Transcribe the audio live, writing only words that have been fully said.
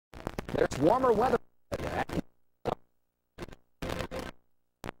There's warmer weather.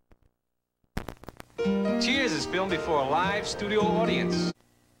 Cheers is filmed before a live studio audience.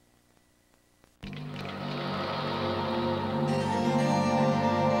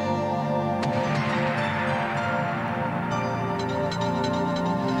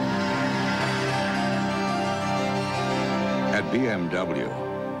 At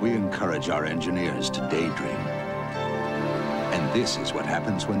BMW, we encourage our engineers to daydream. And this is what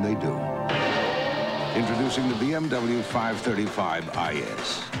happens when they do. Introducing the BMW 535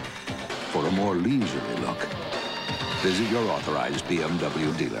 IS. For a more leisurely look, visit your authorized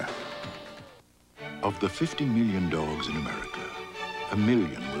BMW dealer. Of the 50 million dogs in America, 1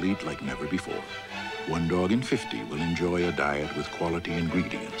 million will eat like never before. 1 dog in 50 will enjoy a diet with quality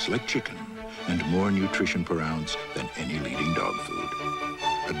ingredients like chicken and more nutrition per ounce than any leading dog food.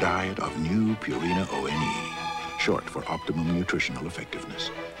 A diet of new Purina ONE, short for optimum nutritional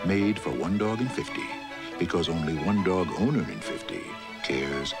effectiveness, made for 1 dog in 50, because only 1 dog owner in 50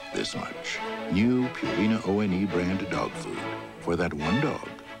 cares this much. New Purina ONE brand dog food. For that 1 dog,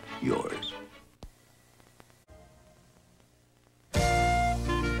 yours.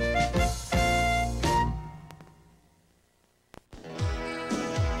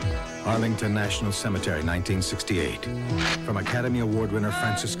 Arlington National Cemetery, 1968. From Academy Award winner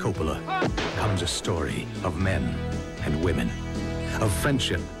Francis Coppola comes a story of men and women, of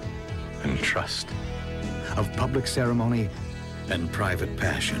friendship and trust, of public ceremony and private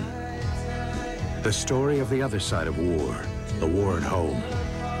passion. The story of the other side of war, the war at home,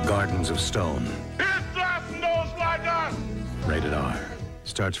 Gardens of Stone. Rated R.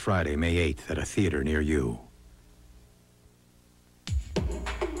 Starts Friday, May 8th at a theater near you.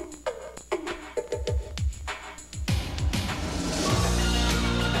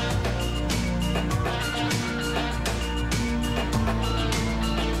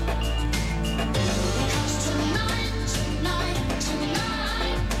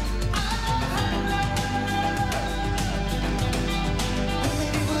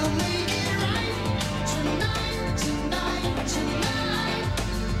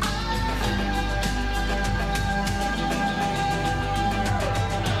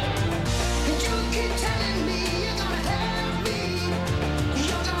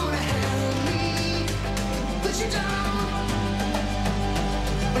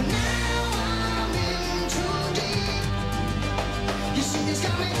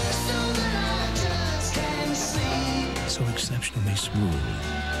 So exceptionally smooth,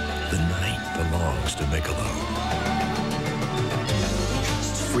 the night belongs to Michelob.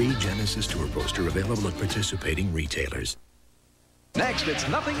 Free Genesis tour poster available at participating retailers. Next, it's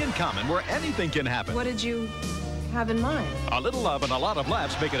Nothing in Common, where anything can happen. What did you have in mind? A little love and a lot of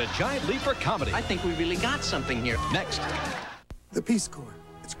laughs make it a giant leap for comedy. I think we really got something here. Next. The Peace Corps.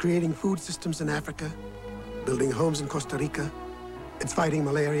 It's creating food systems in Africa, building homes in Costa Rica. It's fighting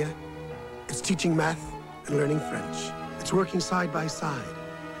malaria. It's teaching math and learning French. It's working side by side.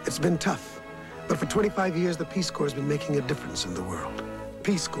 It's been tough, but for 25 years, the Peace Corps has been making a difference in the world.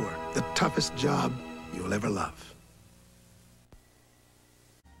 Peace Corps, the toughest job you'll ever love.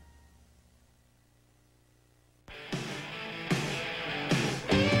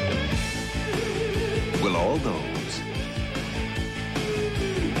 Will all those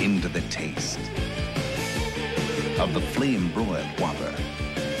into the taste of the flame-broiled Whopper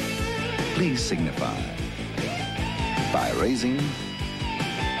please signify by raising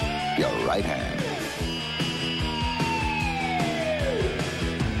your right hand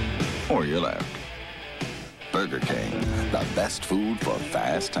or your left. Burger King, the best food for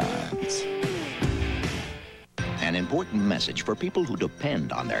fast times. An important message for people who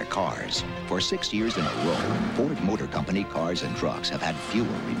depend on their cars. For 6 years in a row, Ford Motor Company cars and trucks have had fewer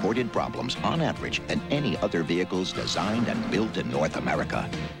reported problems on average than any other vehicles designed and built in North America.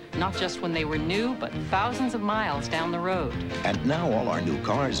 Not just when they were new, but thousands of miles down the road. And now all our new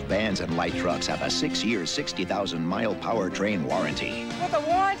cars, vans, and light trucks have a 6-year, 60,000-mile powertrain warranty. With a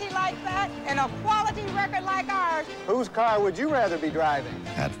warranty like that and a quality record like ours, Whose car would you rather be driving?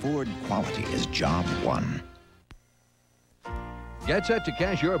 At Ford, quality is job one. Get set to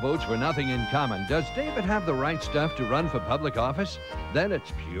cash your votes for Nothing in Common. Does David have the right stuff to run for public office? Then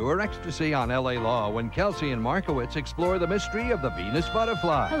it's pure ecstasy on LA Law when Kelsey and Markowitz explore the mystery of the Venus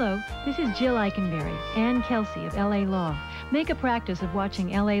butterfly. Hello, this is Jill Eikenberry, Ann Kelsey of LA Law. Make a practice of watching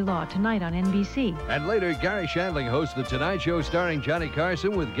LA Law tonight on NBC. And later, Gary Shandling hosts The Tonight Show starring Johnny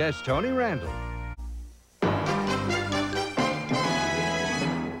Carson with guest Tony Randall.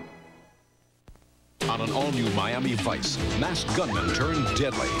 On an all-new Miami Vice, masked gunmen turn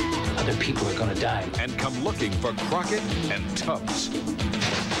deadly. Other people are gonna die. And come looking for Crockett and Tubbs.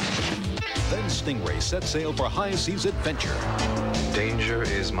 Stingray set sail for high seas adventure. Danger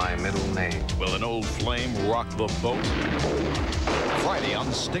is my middle name. Will an old flame rock the boat? Friday on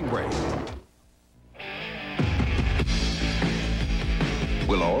Stingray.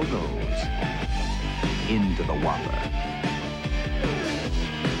 Will all those into the Whopper?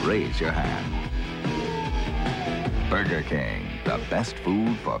 Raise your hand. Burger King, the best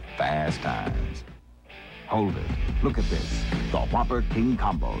food for fast times. Hold it. Look at this. The Whopper King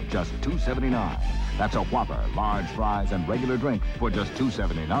Combo, just $2.79. That's a Whopper, large fries, and regular drink for just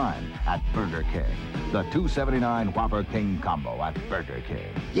 $2.79 at Burger King. The $2.79 Whopper King Combo at Burger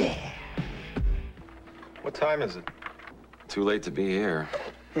King. Yeah. What time is it? Too late to be here.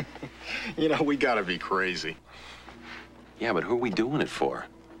 You know, we gotta be crazy. Yeah, but who are we doing it for?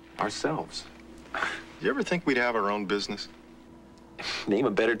 Ourselves. You ever think we'd have our own business? Name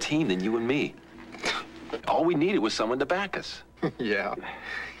a better team than you and me. All we needed was someone to back us. Yeah.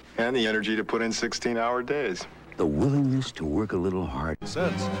 And the energy to put in 16-hour days. The willingness to work a little hard.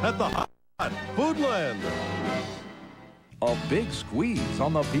 Cents at the hot Foodland. A big squeeze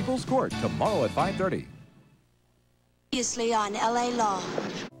on the People's Court tomorrow at 5:30. Previously on LA Law.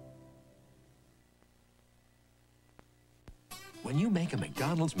 When you make a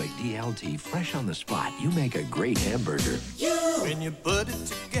McDonald's McDLT fresh on the spot, you make a great hamburger. When you put it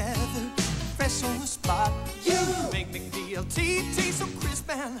together, fresh on the spot, you make McDLT taste so crisp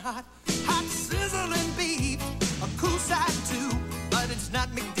and hot. Hot sizzling beef, a cool side too, but it's not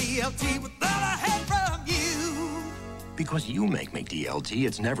McDLT without a hand from you. Because you make McDLT,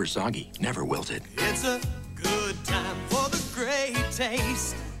 it's never soggy, never wilted. It's a good time for the great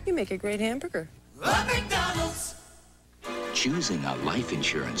taste. You make a great hamburger. At McDonald's. Choosing a life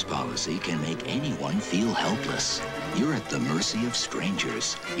insurance policy can make anyone feel helpless. You're at the mercy of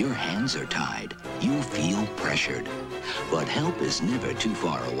strangers. Your hands are tied. You feel pressured. But help is never too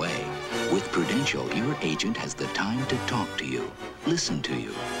far away. With Prudential, your agent has the time to talk to you, listen to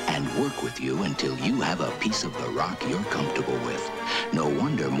you, and work with you until you have a piece of the rock you're comfortable with. No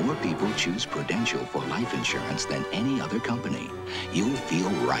wonder more people choose Prudential for life insurance than any other company. You'll feel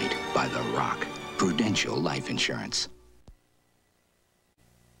right by the rock. Prudential Life Insurance.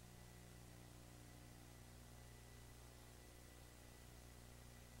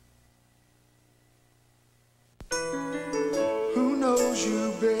 Who knows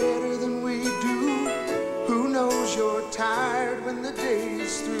you better than we do? Who knows you're tired when the day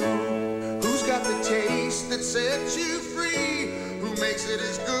is through? Who's got the taste that sets you free? Who makes it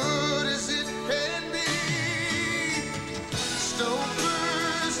as good as it can be?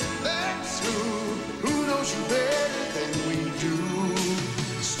 Stouffer's, that's who knows you better than we do?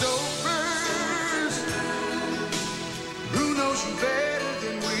 Stouffer's, who knows you better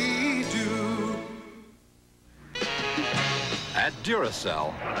than we do? At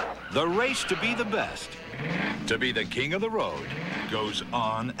Duracell, the race to be the best, to be the king of the road, goes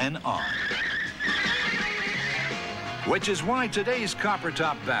on and on. Which is why today's copper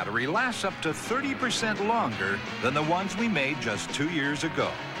top battery lasts up to 30% longer than the ones we made just 2 years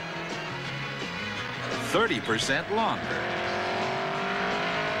ago. 30% longer.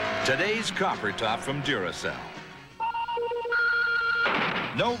 Today's copper top from Duracell.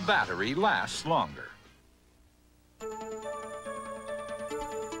 No battery lasts longer.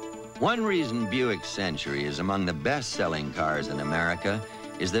 One reason Buick Century is among the best-selling cars in America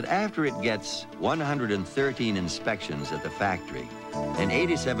is that after it gets 113 inspections at the factory and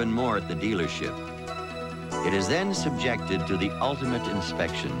 87 more at the dealership, it is then subjected to the ultimate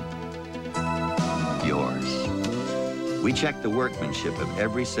inspection, yours. We check the workmanship of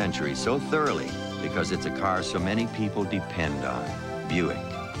every Century so thoroughly because it's a car so many people depend on. Buick,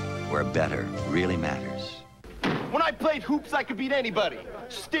 where better really matters. When I played hoops, I could beat anybody.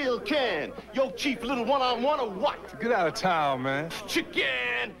 Still can. Yo, Chief, little one-on-one or what? Get out of town, man.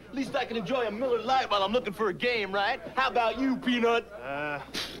 Chicken! At least I can enjoy a Miller Lite while I'm looking for a game, right? How about you, Peanut?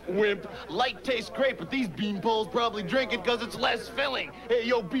 Wimp. Light tastes great, but these beanpoles probably drink it because it's less filling. Hey,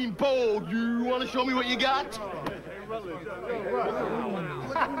 yo, beanpole, you want to show me what you got?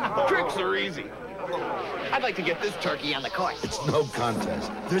 Tricks are easy. I'd like to get this turkey on the course. It's no contest.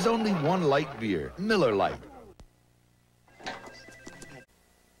 There's only one light beer, Miller Lite.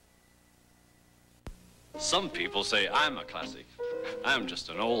 Some people say I'm a classic. I'm just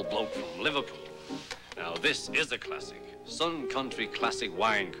an old bloke from Liverpool. Now this is a classic. Sun Country Classic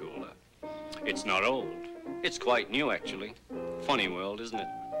Wine Cooler. It's not old. It's quite new, actually. Funny world, isn't it?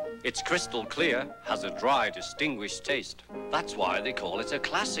 It's crystal clear, has a dry, distinguished taste. That's why they call it a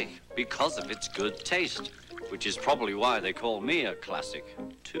classic, because of its good taste, which is probably why they call me a classic,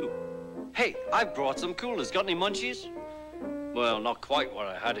 too. Hey, I brought some coolers. Got any munchies? Well, not quite what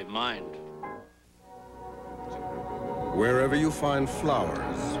I had in mind. Wherever you find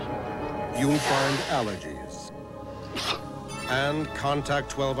flowers, you'll find allergies. And Contac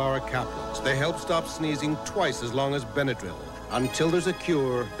 12-hour caplets. They help stop sneezing twice as long as Benadryl. Until there's a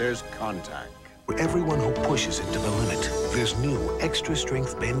cure, there's Contac. For everyone who pushes it to the limit, there's new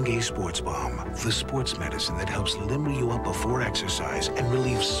extra-strength Bengay Sports Balm, the sports medicine that helps limber you up before exercise and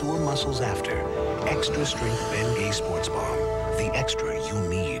relieves sore muscles after. Extra-strength Bengay Sports Balm, the extra you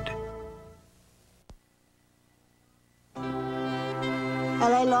need.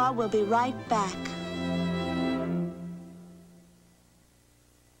 LA Law will be right back.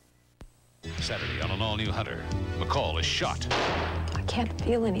 Saturday on an all-new Hunter. McCall is shot. I can't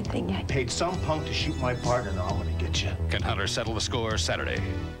feel anything yet. Paid some punk to shoot my partner. Now I'm gonna get you. Can Hunter settle the score Saturday?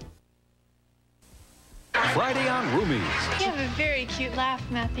 Friday on Roomies. You have a very cute laugh,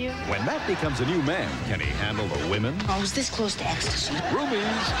 Matthew. When Matt becomes a new man, can he handle the women? I was this close to ecstasy.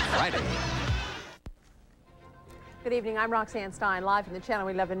 Roomies, Friday. Good evening, I'm Roxanne Stein, live from the Channel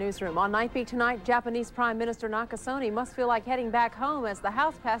 11 newsroom. On Night Beat tonight, Japanese Prime Minister Nakasone must feel like heading back home as the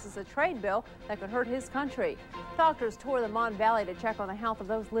House passes a trade bill that could hurt his country. Doctors tour the Mon Valley to check on the health of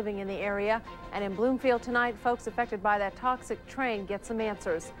those living in the area. And in Bloomfield tonight, folks affected by that toxic train get some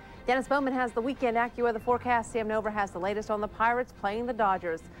answers. Dennis Bowman has the weekend AccuWeather forecast. Sam Nova has the latest on the Pirates playing the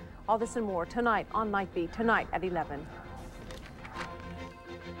Dodgers. All this and more tonight on Night Beat, tonight at 11.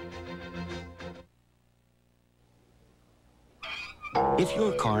 If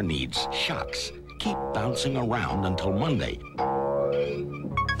your car needs shocks, keep bouncing around until Monday.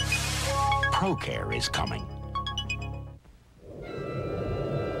 ProCare is coming.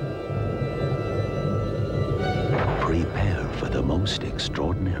 Prepare for the most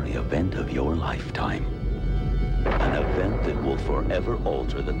extraordinary event of your lifetime. An event that will forever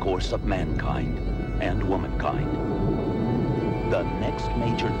alter the course of mankind and womankind. The next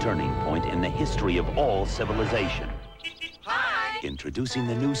major turning point in the history of all civilization. Introducing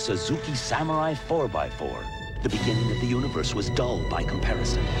the new Suzuki Samurai 4x4. The beginning of the universe was dull by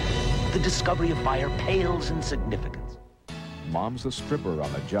comparison. The discovery of fire pales in significance. Mom's the Stripper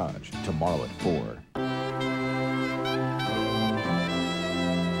on The Judge, tomorrow at 4.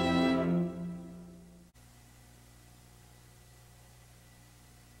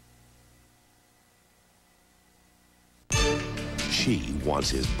 She wants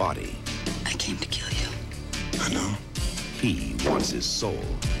his body. I came to kill you. I know. He wants his soul.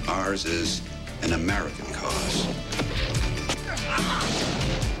 Ours is an American cause.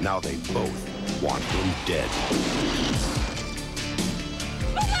 Now they both want him dead.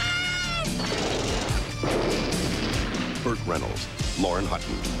 Burt Reynolds, Lauren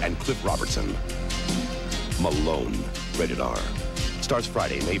Hutton, and Cliff Robertson. Malone, rated R. Starts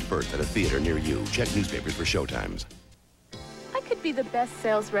Friday, May 1st at a theater near you. Check newspapers for showtimes. I could be the best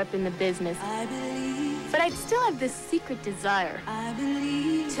sales rep in the business, but I'd still have this secret desire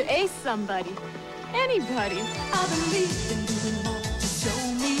to ace somebody, anybody. I believe in doing more to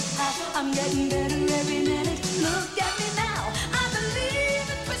show me how I'm getting better every minute. Look at me now. I believe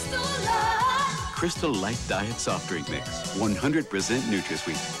in Crystal Light. Crystal Light Diet Soft Drink Mix. 100%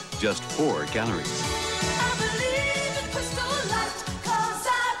 NutraSweet. Just 4 calories. I believe in Crystal Light, 'cause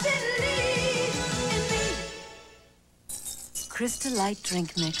I believe in me. Crystal Light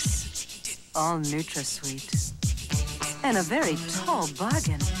Drink Mix. All NutraSweet. And a very tall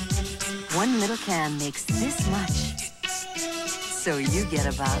bargain. One little can makes this much. So you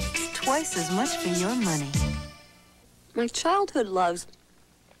get about twice as much for your money. My childhood loves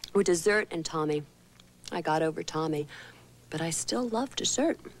were dessert and Tommy. I got over Tommy, but I still love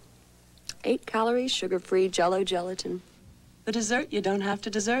dessert. 8 calories, sugar-free, Jell-O gelatin. The dessert you don't have to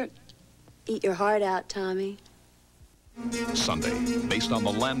dessert. Eat your heart out, Tommy. Sunday, based on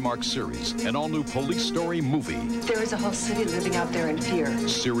the landmark series, an all-new police story movie. There is a whole city living out there in fear.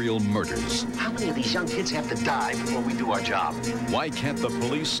 Serial murders. How many of these young kids have to die before we do our job? Why can't the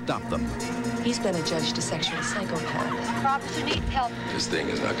police stop them? He's been adjudged a sexual psychopath. Officer needs help. This thing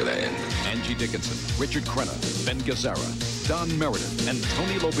is not gonna end. Angie Dickinson, Richard Crenna, Ben Gazzara, Don Meredith, and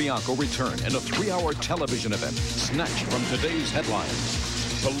Tony Lobianco return in a 3-hour television event snatched from today's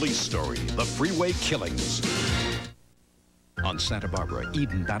headlines. Police Story, The Freeway Killings. On Santa Barbara,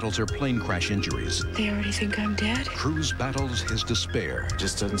 Eden battles her plane crash injuries. They already think I'm dead? Cruz battles his despair.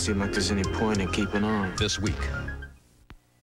 Just doesn't seem like there's any point in keeping on. This week,